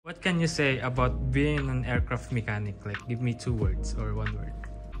What can you say about being an aircraft mechanic? Like, give me 2 words or 1 word.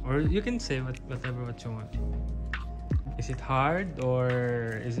 Or you can say whatever you want. Is it hard, or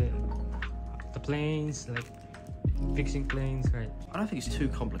is it the planes, like fixing planes, right? I don't think it's too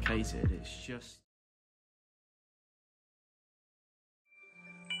complicated. It's just...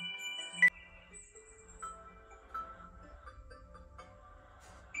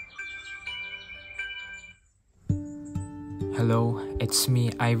 Hello, it's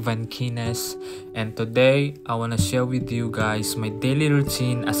me, Ivan Kines, and today I wanna share with you guys my daily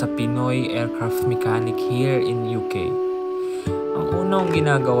routine as a Pinoy aircraft mechanic here in UK. Ang unang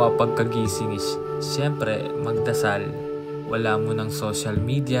ginagawa pagkagising is, siyempre, magdasal. Wala mo ng social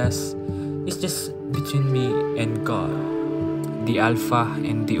medias. It's just between me and God, the Alpha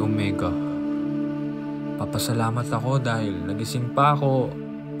and the Omega. Papasalamat ako dahil nagising pa ako.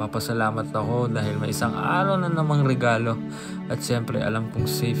 Papasalamat ako dahil may isang araw na namang regalo. At siyempre alam kong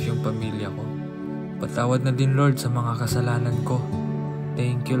safe yung pamilya ko. Patawad na din, Lord, sa mga kasalanan ko.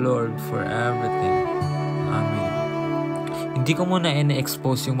 Thank you, Lord, for everything. Amen. Hindi ko muna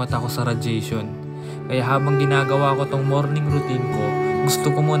ine-expose yung mata ko sa radiation. Kaya habang ginagawa ko tong morning routine ko, gusto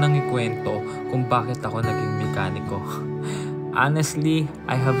ko munang ikwento kung bakit ako naging mekaniko. Honestly,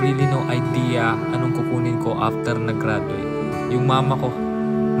 I have really no idea anong kukunin ko after nag-graduate. Yung mama ko,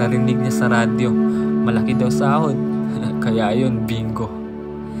 narinig niya sa radyo, malaki daw sahod. Kaya ayun, bingo.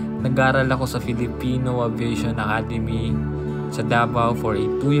 Nag-aral ako sa Filipino Aviation Academy sa Davao for a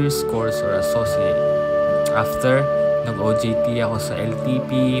 2 years course or associate. After, nag-OJT ako sa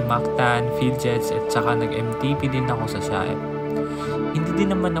LTP, Mactan, Fieldjets, at saka nag-MTP din ako sa SHAEP. Hindi din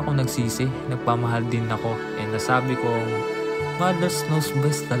naman ako nagsisi, nagpamahal din ako, and nasabi kong, mother's knows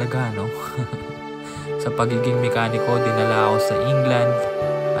best talaga, no? Sa pagiging mekaniko, dinala ako sa England,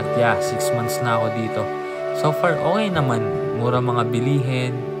 at yeah, 6 months na ako dito. So far, okay naman. Mura mga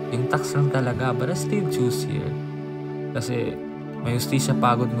bilihin. Yung tax lang talaga. But I still choose here. Kasi may hustisya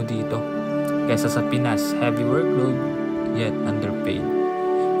pagod mo dito. Kaysa sa Pinas, heavy workload, yet underpaid.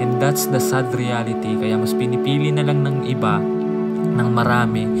 And that's the sad reality. Kaya mas pinipili na lang ng iba, ng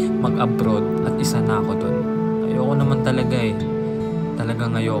marami, mag-abroad, at isa na ako dun. Ayoko naman talaga eh.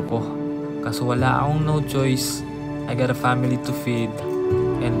 Talagang ayoko. Kaso wala akong no choice. I got a family to feed.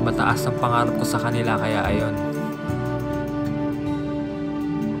 And mataas ang pangarap ko sa kanila, kaya ayun.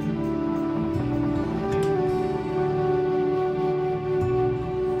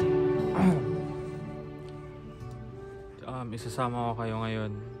 Isasama ko kayo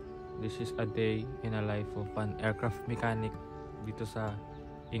ngayon. This is a day in a life of an aircraft mechanic dito sa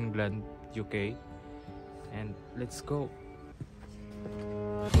England, UK. And let's go.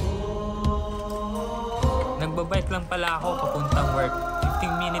 Nagbabike lang pala ako papuntang work.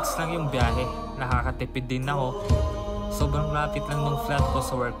 15 minutes lang yung biyahe. Nakakatipid din ako. Sobrang lapit lang ng flat ko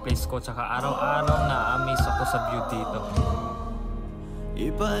sa workplace ko. Tsaka araw-araw na-amaze ako sa view dito.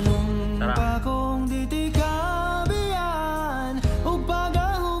 Tara. Kung ditikabian o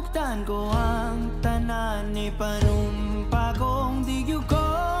pagahuktan ko ang tanan, ipanumpa kong digyo ko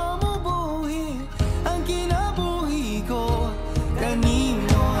mubuhi ang kinabuhi ko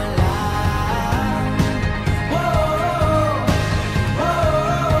kanino lang.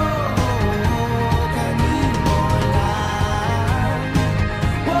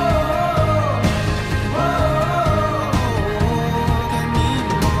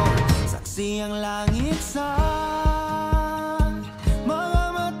 Ang langit sa mga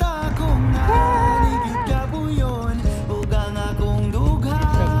mata kong naligid ka po yun.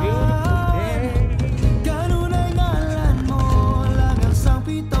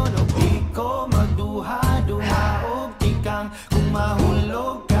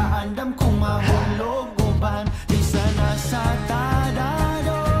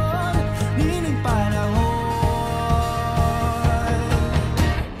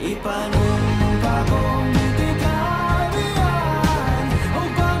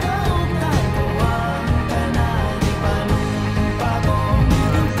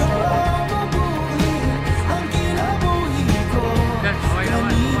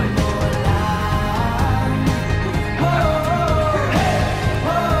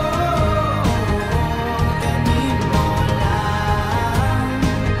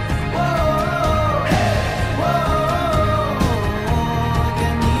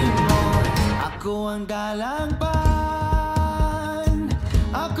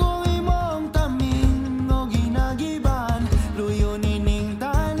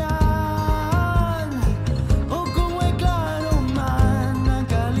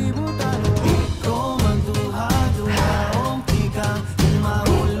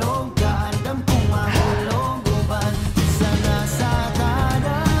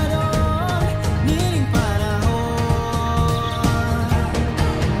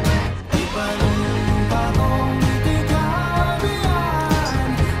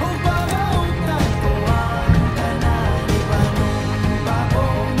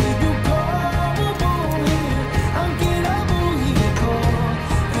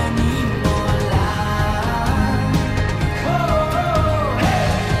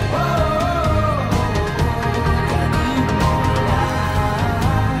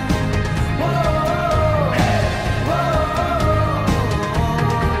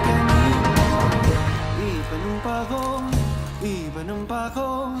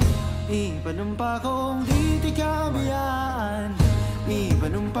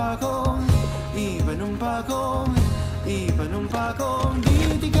 Ipanumpa kong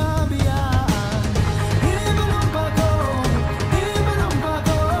di di kabiyaan. Ipanumpa kong di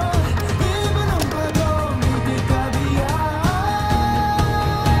di kabiyaan.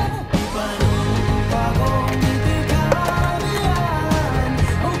 Ipanumpa kong di kabiyaan.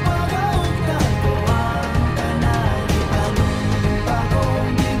 O pagkaugtan ko ang tanan. Ipanumpa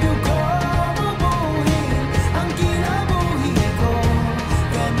kong di ko mabuhin ang kinabuhi ko.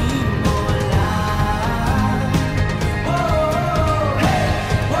 Ganin mo lang.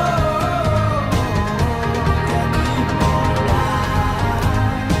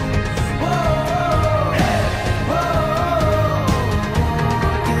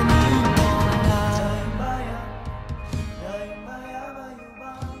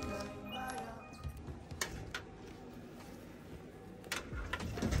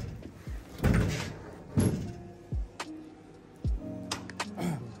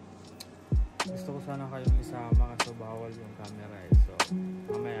 Gusto ko sana kayong isama kaso bawal yung camera eh. So,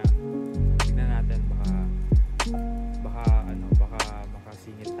 mamaya tignan natin baka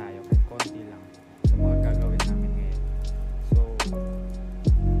makasingit tayo kahit konti lang sa mga gagawin namin ngayon. So,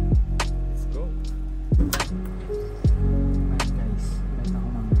 let's go. Alright guys, light ako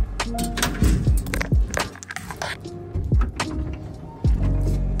naman.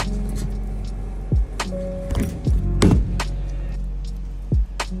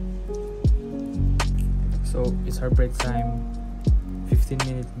 So it's our break time,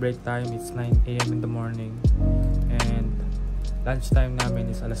 15-minute break time. It's 9 AM in the morning and lunch time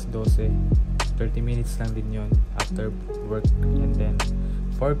namin is alas 12. 30 minutes lang din yun after work, and then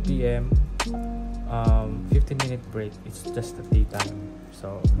 4 PM 15-minute break. It's just a tea time.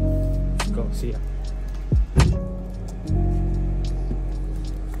 So let's go, see ya.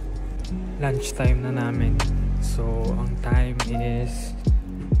 Lunch time na namin. So ang time is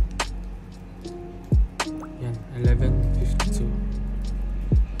 11:52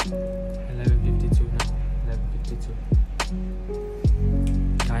 na. 11:52.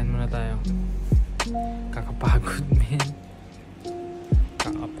 Kain muna tayo. Kakapagod, men.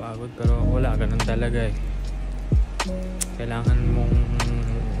 Kakapagod, pero wala, ganun talaga eh. Kailangan mong,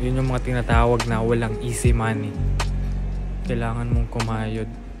 yun yung mga tinatawag na walang easy money. Kailangan mong kumayod,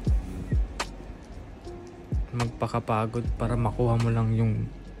 magpakapagod para makuha mo lang yung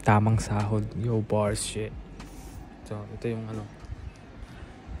tamang sahod. Yo, bars shit. So, ito yung ano.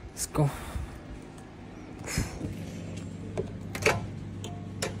 Let's go.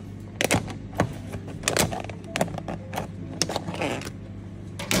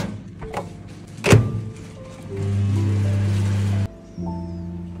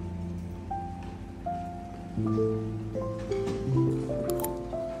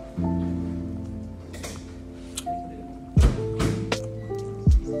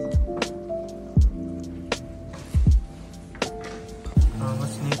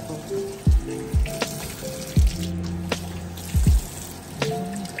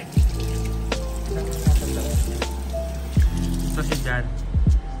 Ito si Jan.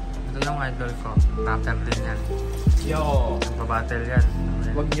 Ito yung idol ko. Rapper din yan. Yo, Nagpabattle yan.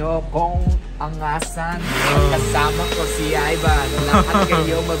 huwag nyo kong angasan. Kasama ko si Ivan. Lahat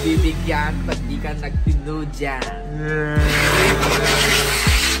kayo mabibigyan pag di ka nagtino dyan.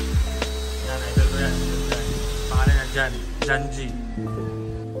 Yan, idol ko yan. Pangalan niya Jan. Jan G.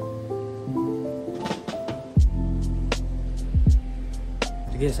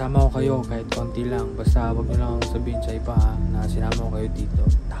 Sige, sama ko kayo kahit konti lang. Basta wag nyo lang akong sabihin sa iba ha, na sinama ko kayo dito.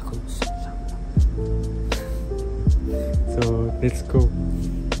 Takot. So, let's go.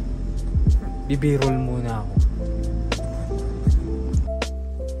 Bibirol muna ako.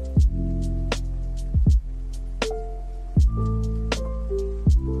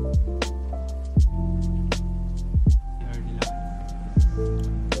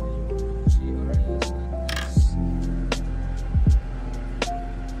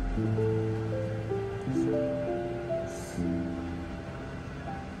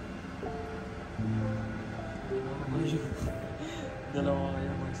 Dalawa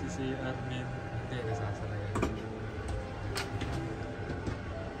kayo magsisi-CR, men. Hindi, nasasalayan.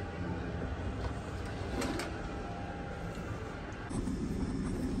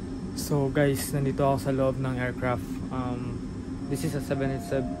 So guys, nandito ako sa loob ng aircraft. This is a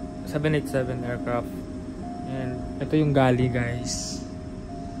 787 aircraft. And ito yung galley, guys.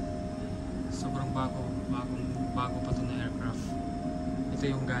 Sobrang bago pa ito na aircraft. Ito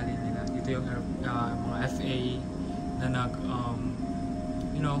yung galley nila. Ito yung mga FA na nag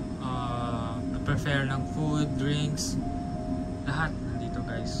prepare ng food, drinks, lahat nandito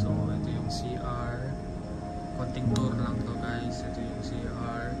guys. So ito yung CR, konting tour lang to guys. Ito yung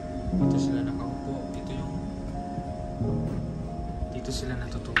CR, Dito sila nakaupo. Dito sila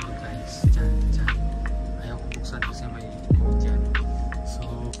natutulog guys. Diyan. Ayaw kong buksan kasi may code dyan.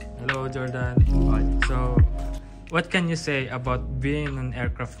 So, hello Jordan. Hi. So, what can you say about being an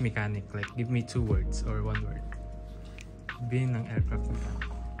aircraft mechanic? Like, give me 2 words or 1 word. Being an aircraft mechanic.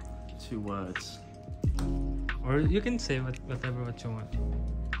 2 words. Or you can say whatever what you want.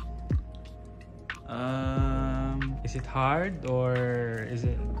 Is it hard or is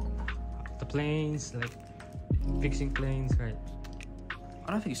it the planes, like fixing planes, right?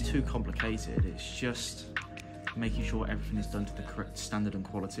 I don't think it's too complicated. It's just making sure everything is done to the correct standard and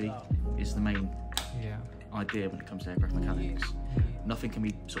quality is the main idea when it comes to aircraft mechanics. Nothing can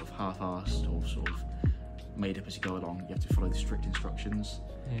be sort of half-assed or sort of made up as you go along. You have to follow the strict instructions,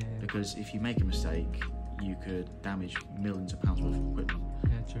 because if you make a mistake, you could damage millions of pounds worth of equipment,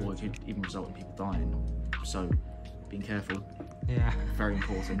 or it could even result in people dying. So, being careful. Yeah. Very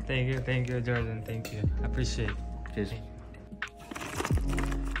important. Thank you, Jordan. Thank you. Appreciate. Cheers.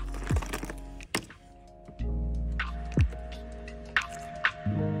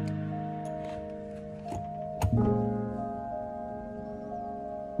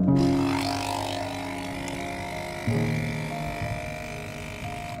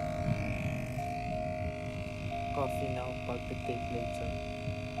 Coffee now, pag-take later.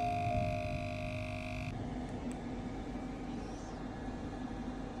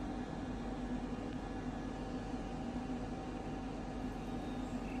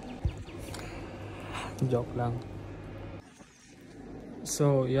 Joke lang.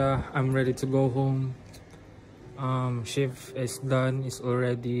 So yeah, I'm ready to go home. Shift is done. It's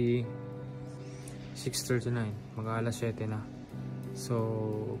already 6:39. Mag-alas 7 na.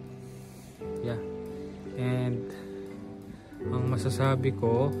 So yeah. And ang masasabi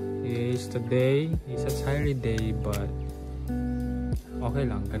ko is today is a tiring day, but okay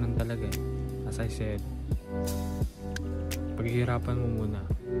lang, ganun talaga eh. As I said, paghihirapan mo muna.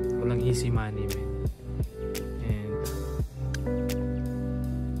 Walang easy money, man. And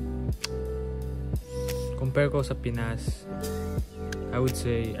compare ko sa Pinas, I would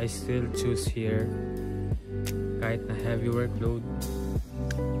say I still choose here kahit na heavy workload,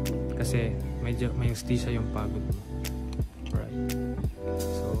 kasi medyo may justisya yung pagod mo. Right.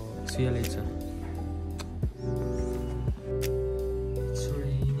 So, see you later. It's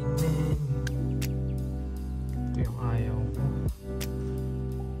raining, man. Ito yung ayaw ko.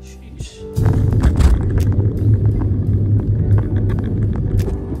 Sheesh.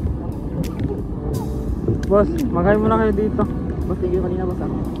 Boss, magay muna kayo dito. Boss, thank you kanina, boss.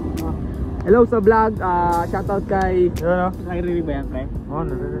 Hello sa vlog, shoutout kay... Ano? Nakirinig ba yan, pre? Oo,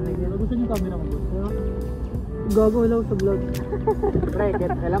 narinig yan. Gusto niyo yung camera mo, boss? Gago, hello sa vlog. Pre,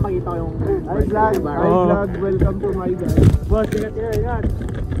 kailan makita ko yung... Hi vlog, welcome to my guys. Boss, ingat.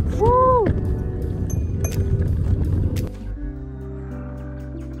 Woo!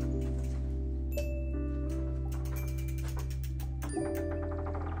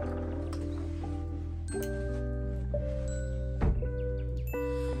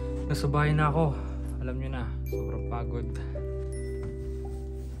 Nasa bahay na ako. Alam nyo na, sobrang pagod.